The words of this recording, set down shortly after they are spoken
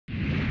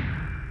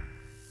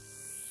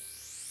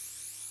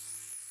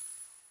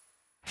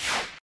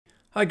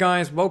Hi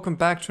guys, welcome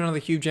back to another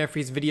Hugh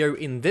Jeffries video.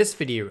 In this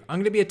video, I'm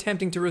going to be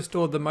attempting to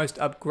restore the most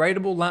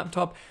upgradable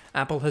laptop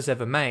Apple has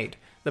ever made,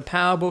 the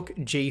PowerBook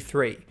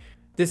G3.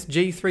 This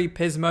G3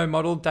 Pismo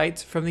model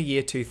dates from the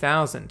year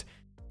 2000.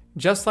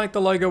 Just like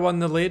the logo on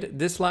the lid,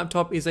 this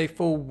laptop is a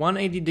full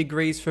 180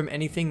 degrees from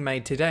anything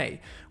made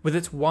today, with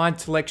its wide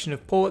selection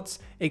of ports,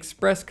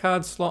 express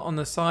card slot on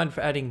the side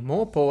for adding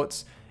more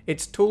ports,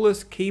 its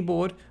toolless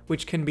keyboard,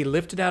 which can be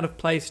lifted out of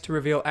place to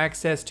reveal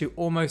access to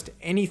almost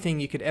anything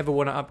you could ever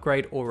want to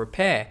upgrade or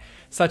repair,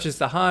 such as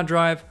the hard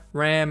drive,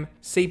 RAM,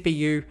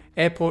 CPU,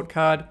 airport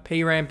card,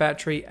 PRAM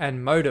battery,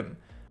 and modem.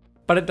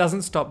 But it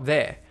doesn't stop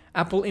there.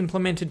 Apple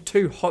implemented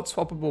two hot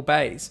swappable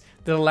bays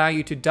that allow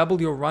you to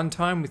double your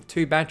runtime with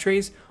two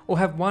batteries, or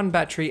have one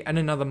battery and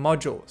another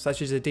module,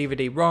 such as a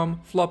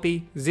DVD-ROM,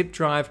 floppy, zip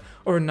drive,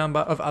 or a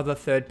number of other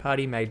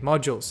third-party made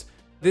modules.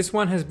 This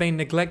one has been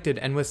neglected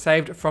and was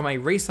saved from a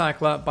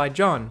recycler by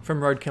John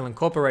from Roadkill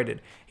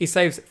Incorporated. He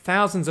saves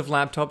thousands of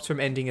laptops from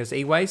ending as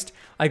e-waste.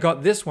 I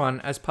got this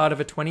one as part of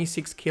a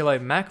 26 kilo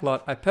Mac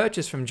lot I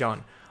purchased from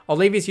John. I'll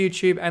leave his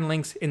YouTube and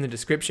links in the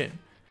description.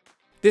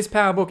 This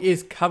PowerBook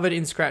is covered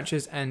in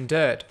scratches and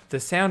dirt. The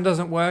sound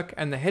doesn't work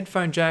and the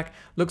headphone jack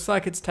looks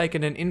like it's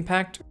taken an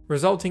impact,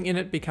 resulting in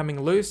it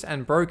becoming loose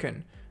and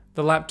broken.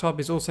 The laptop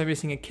is also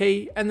missing a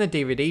key and the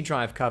DVD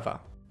drive cover.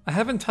 I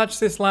haven't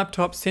touched this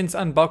laptop since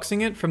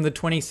unboxing it from the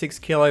 26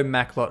 kilo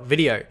Mac lot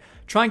video.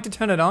 Trying to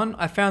turn it on,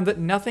 I found that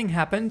nothing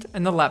happened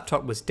and the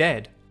laptop was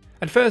dead.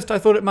 At first I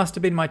thought it must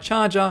have been my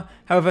charger,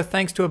 however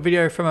thanks to a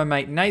video from my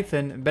mate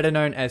Nathan, better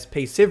known as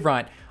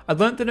PSivRite, I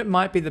learnt that it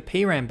might be the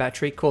PRAM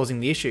battery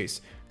causing the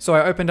issues. So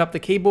I opened up the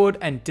keyboard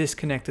and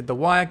disconnected the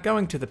wire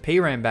going to the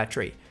PRAM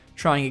battery.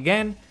 Trying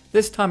again,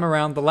 this time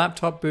around the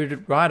laptop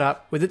booted right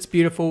up with its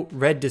beautiful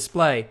red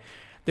display.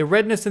 The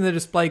redness in the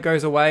display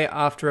goes away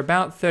after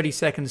about 30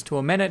 seconds to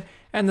a minute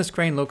and the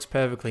screen looks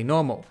perfectly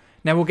normal.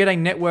 Now we'll get a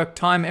network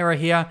time error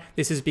here.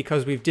 This is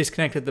because we've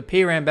disconnected the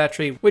PRAM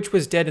battery, which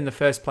was dead in the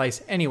first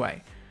place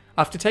anyway.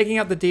 After taking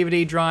out the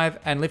DVD drive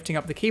and lifting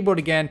up the keyboard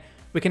again,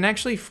 we can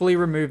actually fully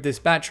remove this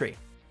battery.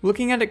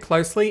 Looking at it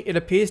closely, it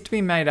appears to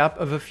be made up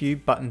of a few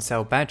button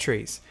cell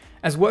batteries.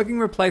 As working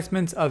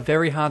replacements are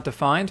very hard to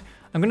find,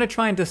 I'm going to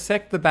try and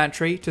dissect the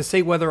battery to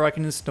see whether I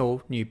can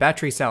install new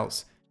battery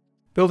cells.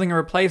 Building a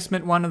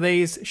replacement one of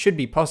these should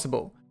be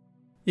possible.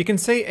 You can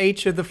see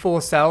each of the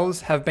four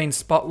cells have been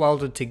spot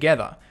welded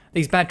together.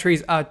 These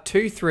batteries are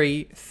 2,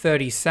 3,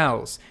 30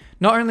 cells.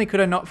 Not only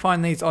could I not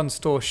find these on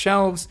store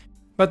shelves,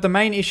 but the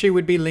main issue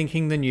would be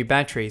linking the new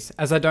batteries,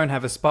 as I don't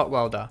have a spot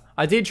welder.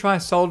 I did try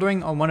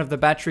soldering on one of the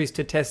batteries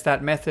to test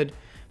that method,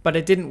 but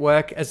it didn't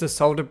work as the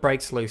solder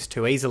breaks loose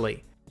too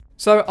easily.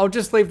 So I'll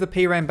just leave the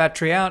PRAM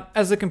battery out,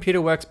 as the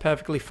computer works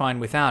perfectly fine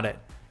without it.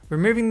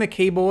 Removing the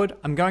keyboard,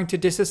 I'm going to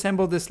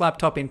disassemble this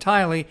laptop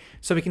entirely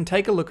so we can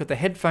take a look at the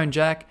headphone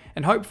jack,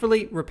 and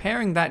hopefully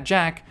repairing that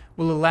jack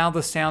will allow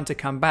the sound to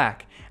come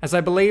back, as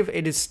I believe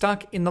it is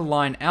stuck in the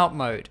line out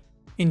mode.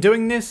 In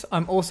doing this,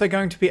 I'm also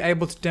going to be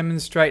able to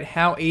demonstrate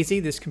how easy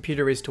this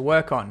computer is to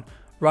work on.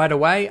 Right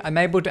away, I'm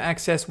able to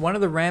access one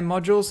of the RAM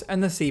modules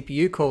and the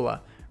CPU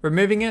cooler.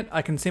 Removing it,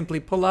 I can simply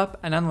pull up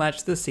and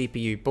unlatch the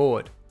CPU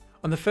board.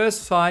 On the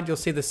first side, you'll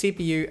see the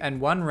CPU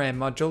and one RAM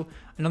module,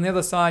 and on the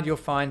other side, you'll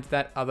find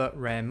that other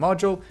RAM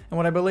module, and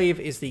what I believe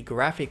is the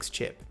graphics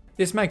chip.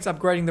 This makes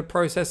upgrading the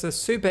processor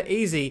super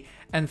easy,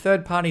 and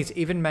third parties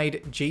even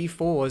made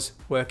G4s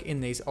work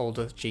in these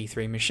older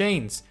G3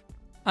 machines.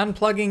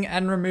 Unplugging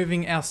and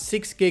removing our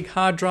 6 gig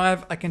hard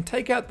drive, I can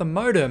take out the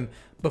modem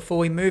before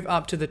we move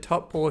up to the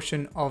top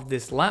portion of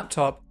this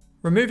laptop.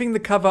 Removing the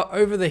cover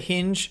over the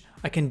hinge,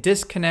 I can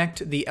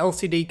disconnect the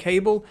LCD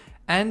cable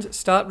and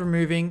start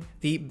removing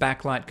the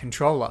backlight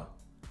controller.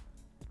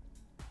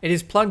 It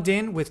is plugged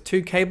in with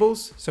 2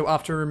 cables, so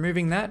after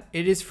removing that,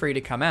 it is free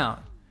to come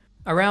out.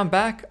 Around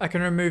back, I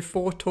can remove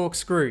 4 Torx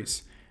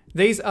screws.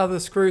 These are the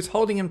screws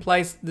holding in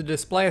place the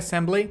display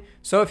assembly,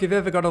 so if you've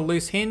ever got a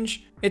loose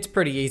hinge, it's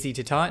pretty easy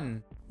to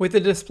tighten. With the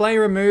display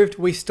removed,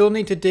 we still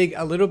need to dig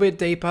a little bit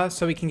deeper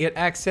so we can get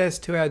access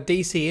to our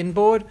DC in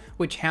board,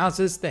 which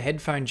houses the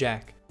headphone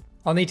jack.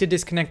 I'll need to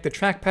disconnect the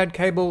trackpad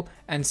cable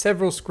and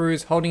several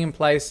screws holding in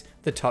place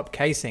the top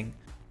casing.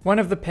 One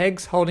of the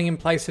pegs holding in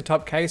place the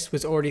top case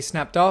was already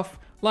snapped off,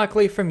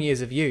 likely from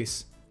years of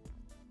use.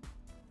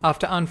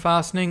 After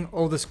unfastening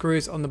all the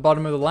screws on the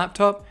bottom of the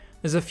laptop,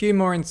 there's a few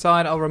more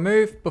inside I'll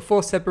remove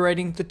before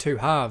separating the two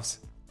halves.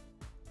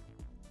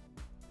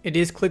 It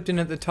is clipped in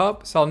at the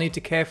top, so I'll need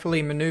to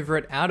carefully maneuver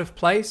it out of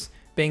place,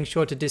 being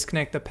sure to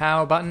disconnect the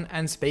power button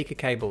and speaker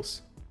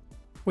cables.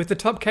 With the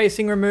top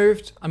casing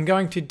removed, I'm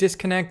going to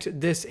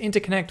disconnect this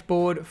interconnect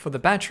board for the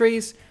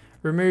batteries,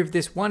 remove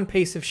this one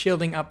piece of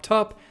shielding up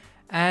top,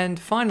 and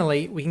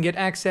finally we can get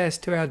access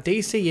to our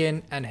DC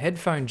in and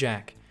headphone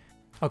jack.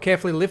 I'll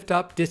carefully lift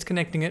up,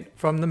 disconnecting it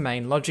from the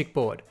main logic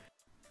board.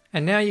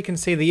 And now you can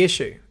see the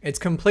issue. It's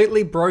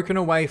completely broken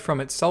away from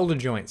its solder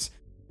joints.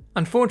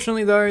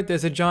 Unfortunately though,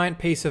 there's a giant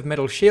piece of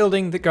metal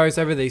shielding that goes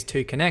over these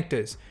two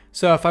connectors,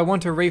 so if I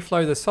want to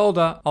reflow the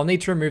solder, I'll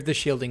need to remove the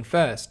shielding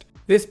first.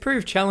 This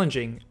proved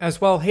challenging,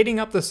 as while heating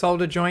up the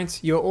solder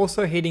joints, you're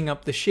also heating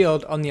up the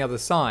shield on the other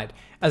side,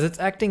 as it's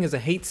acting as a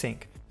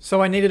heatsink,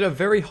 so I needed a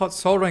very hot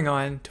soldering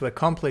iron to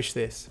accomplish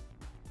this.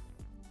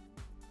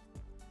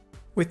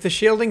 With the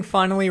shielding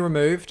finally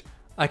removed,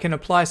 I can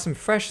apply some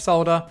fresh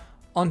solder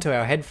onto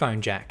our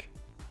headphone jack.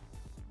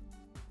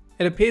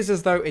 It appears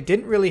as though it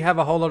didn't really have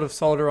a whole lot of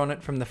solder on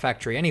it from the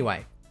factory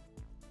anyway.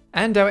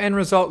 And our end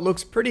result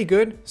looks pretty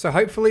good, so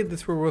hopefully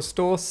this will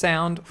restore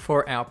sound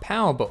for our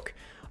PowerBook.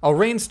 I'll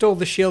reinstall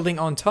the shielding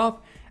on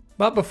top,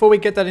 but before we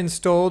get that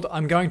installed,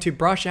 I'm going to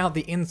brush out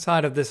the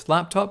inside of this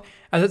laptop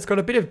as it's got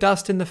a bit of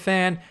dust in the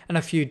fan and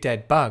a few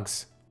dead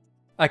bugs.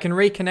 I can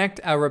reconnect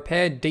our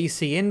repaired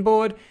DC in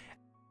board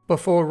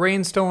before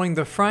reinstalling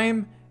the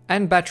frame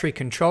and battery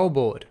control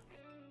board.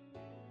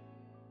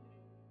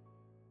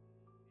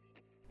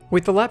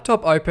 With the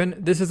laptop open,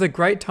 this is a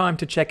great time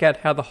to check out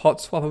how the hot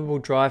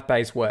swappable drive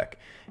bays work.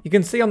 You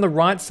can see on the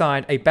right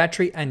side a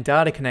battery and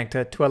data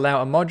connector to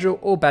allow a module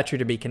or battery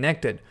to be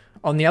connected.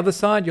 On the other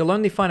side, you'll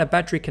only find a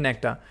battery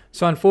connector,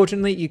 so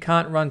unfortunately you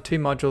can't run 2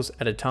 modules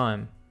at a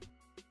time.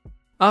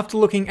 After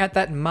looking at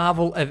that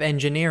marvel of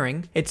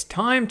engineering, it's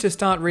time to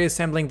start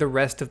reassembling the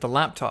rest of the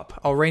laptop.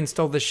 I'll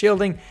reinstall the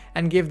shielding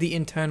and give the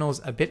internals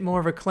a bit more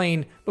of a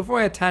clean before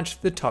I attach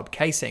the top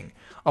casing.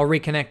 I'll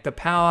reconnect the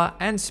power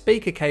and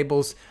speaker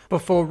cables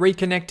before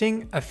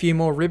reconnecting a few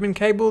more ribbon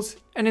cables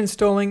and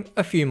installing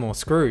a few more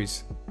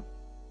screws.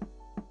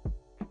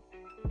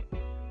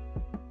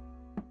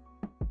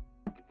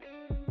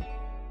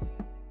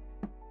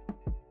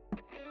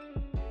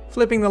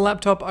 Flipping the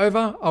laptop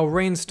over, I'll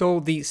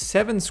reinstall the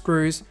 7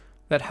 screws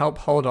that help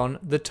hold on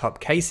the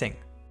top casing.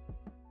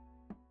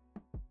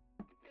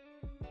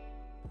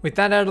 With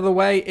that out of the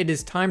way, it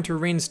is time to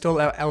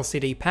reinstall our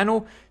LCD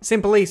panel.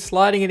 Simply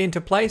sliding it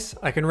into place,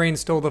 I can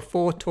reinstall the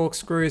 4 Torx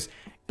screws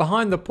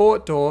behind the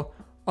port door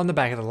on the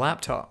back of the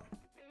laptop.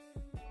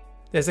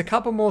 There's a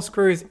couple more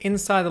screws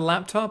inside the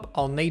laptop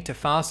I'll need to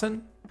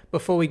fasten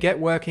before we get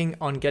working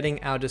on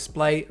getting our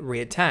display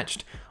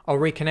reattached. I'll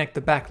reconnect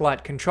the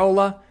backlight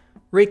controller,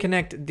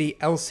 reconnect the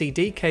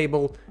LCD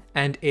cable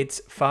and its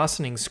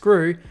fastening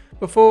screw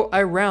before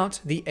I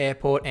route the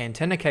airport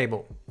antenna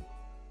cable.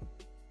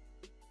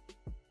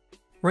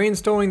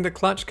 Reinstalling the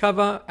clutch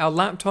cover, our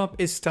laptop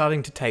is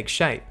starting to take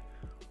shape.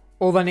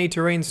 All I need to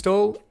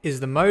reinstall is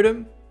the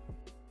modem,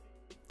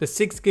 the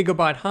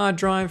 6GB hard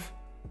drive,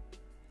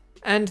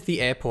 and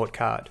the airport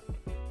card.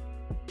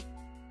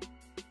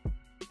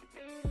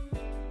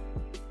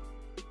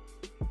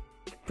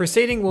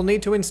 Proceeding, we'll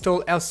need to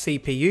install our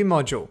CPU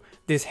module.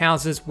 This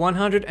houses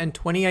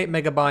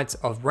 128MB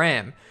of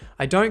RAM.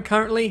 I don't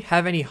currently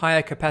have any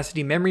higher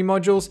capacity memory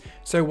modules,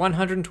 so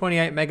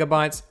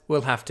 128MB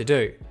will have to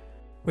do.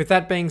 With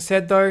that being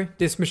said though,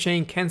 this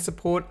machine can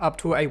support up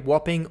to a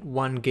whopping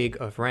 1GB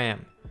of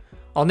RAM.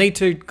 I'll need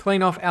to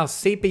clean off our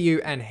CPU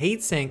and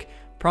heatsink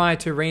prior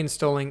to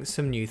reinstalling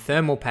some new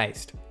thermal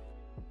paste.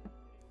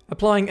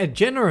 Applying a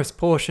generous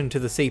portion to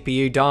the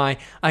CPU die,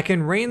 I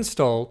can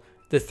reinstall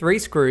the 3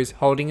 screws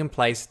holding in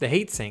place the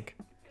heatsink.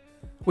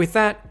 With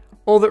that,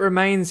 all that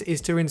remains is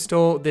to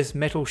install this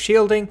metal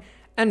shielding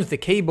and the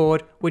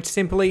keyboard, which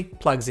simply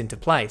plugs into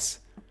place.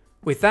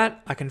 With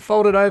that, I can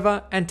fold it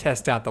over and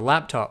test out the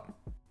laptop.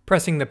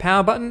 Pressing the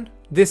power button,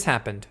 this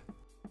happened.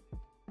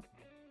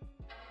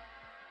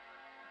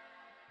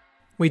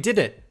 We did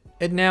it.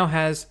 It now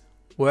has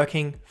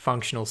working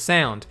functional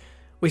sound.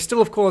 We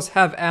still of course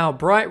have our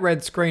bright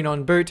red screen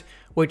on boot,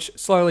 which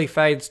slowly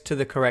fades to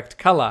the correct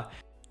color.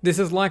 This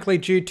is likely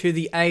due to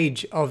the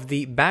age of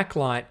the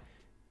backlight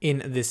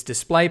in this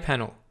display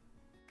panel.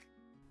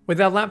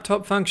 With our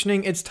laptop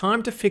functioning, it's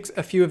time to fix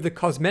a few of the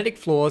cosmetic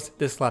flaws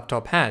this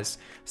laptop has,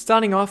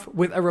 starting off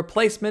with a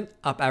replacement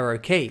up arrow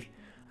key.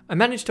 I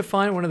managed to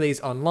find one of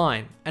these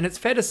online, and it's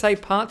fair to say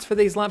parts for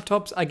these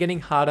laptops are getting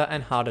harder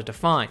and harder to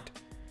find.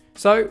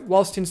 So,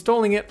 whilst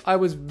installing it, I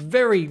was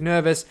very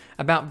nervous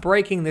about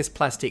breaking this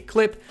plastic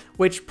clip,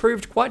 which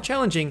proved quite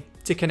challenging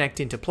to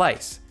connect into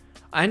place.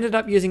 I ended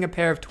up using a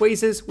pair of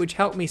tweezers which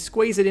helped me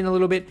squeeze it in a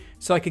little bit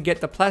so I could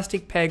get the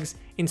plastic pegs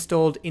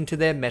installed into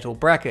their metal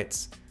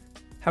brackets.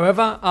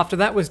 However, after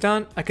that was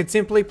done, I could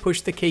simply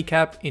push the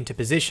keycap into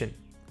position.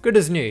 Good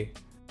as new.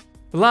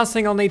 The last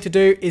thing I'll need to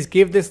do is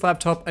give this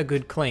laptop a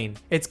good clean.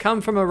 It's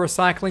come from a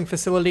recycling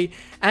facility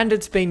and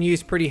it's been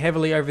used pretty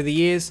heavily over the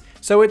years,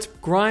 so it's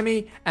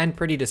grimy and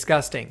pretty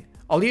disgusting.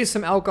 I'll use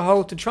some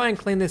alcohol to try and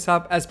clean this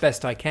up as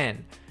best I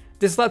can.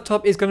 This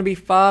laptop is going to be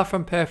far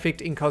from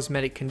perfect in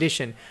cosmetic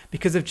condition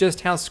because of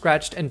just how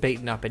scratched and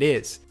beaten up it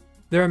is.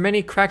 There are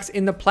many cracks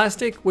in the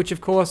plastic, which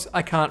of course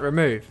I can't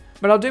remove,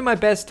 but I'll do my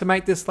best to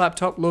make this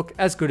laptop look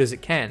as good as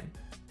it can.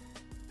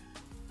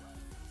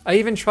 I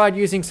even tried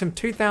using some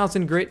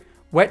 2000 grit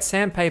wet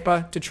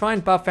sandpaper to try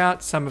and buff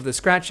out some of the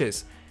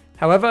scratches.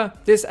 However,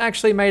 this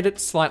actually made it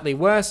slightly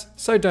worse,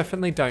 so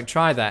definitely don't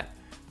try that.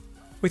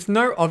 With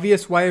no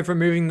obvious way of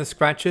removing the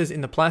scratches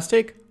in the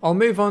plastic, I'll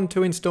move on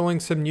to installing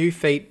some new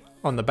feet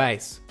on the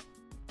base.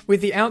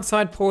 With the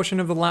outside portion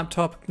of the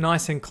laptop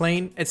nice and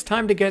clean, it's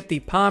time to get the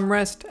palm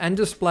rest and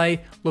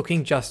display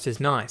looking just as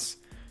nice.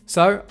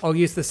 So I'll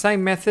use the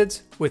same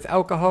methods with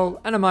alcohol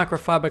and a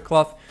microfiber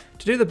cloth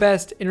to do the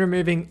best in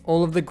removing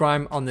all of the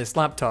grime on this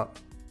laptop.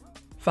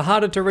 For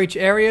harder to reach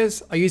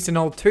areas, I used an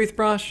old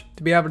toothbrush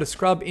to be able to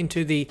scrub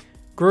into the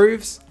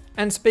grooves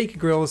and speaker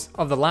grills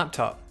of the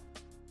laptop.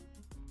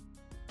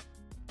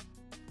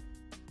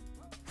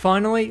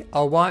 Finally,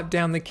 I'll wipe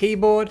down the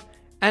keyboard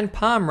and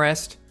palm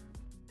rest,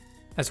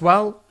 as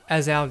well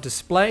as our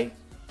display,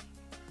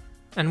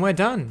 and we're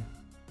done.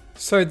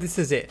 So this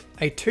is it,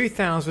 a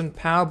 2000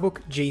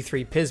 PowerBook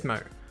G3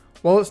 Pismo.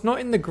 While it's not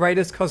in the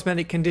greatest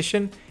cosmetic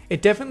condition,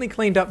 it definitely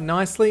cleaned up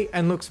nicely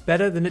and looks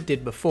better than it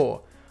did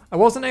before. I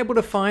wasn't able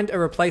to find a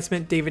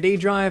replacement DVD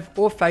drive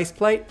or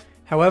faceplate,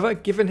 however,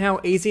 given how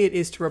easy it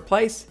is to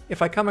replace,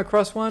 if I come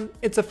across one,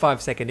 it's a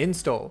 5-second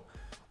install.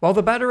 While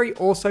the battery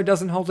also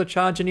doesn't hold a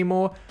charge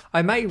anymore,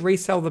 I may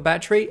resell the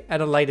battery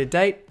at a later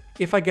date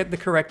if I get the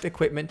correct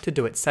equipment to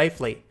do it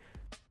safely.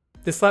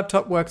 This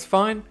laptop works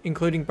fine,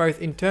 including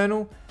both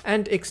internal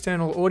and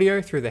external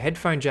audio through the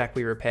headphone jack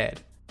we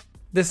repaired.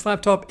 This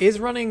laptop is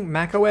running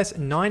macOS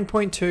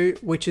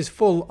 9.2, which is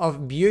full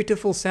of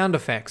beautiful sound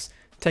effects.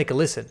 Take a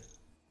listen.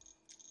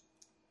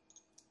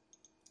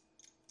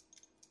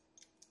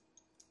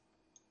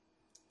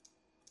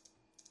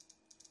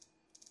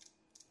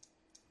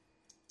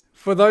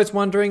 For those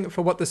wondering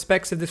for what the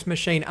specs of this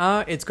machine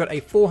are, it's got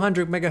a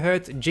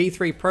 400MHz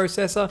G3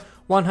 processor,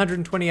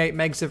 128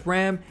 megs of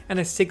RAM, and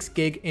a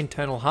 6GB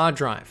internal hard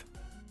drive.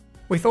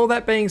 With all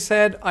that being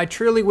said, I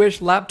truly wish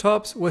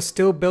laptops were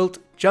still built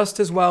just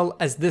as well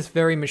as this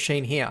very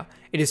machine here.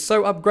 It is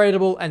so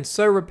upgradable and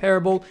so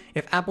repairable.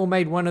 If Apple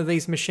made one of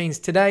these machines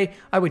today,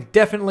 I would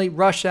definitely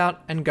rush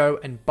out and go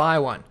and buy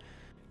one.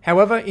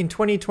 However, in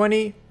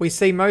 2020, we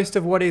see most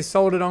of what is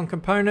soldered on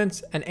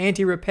components and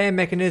anti-repair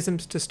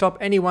mechanisms to stop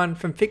anyone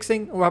from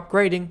fixing or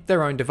upgrading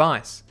their own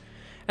device.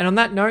 And on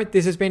that note,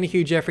 this has been a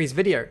Hugh Jeffries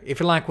video. If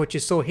you like what you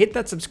saw, hit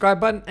that subscribe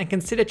button and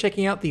consider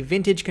checking out the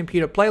Vintage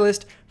Computer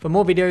playlist for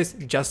more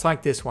videos just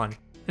like this one.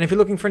 And if you're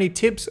looking for any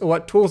tips or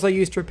what tools I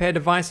use to repair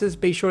devices,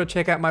 be sure to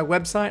check out my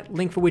website,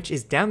 link for which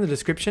is down in the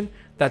description.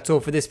 That's all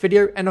for this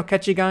video, and I'll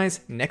catch you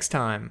guys next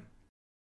time.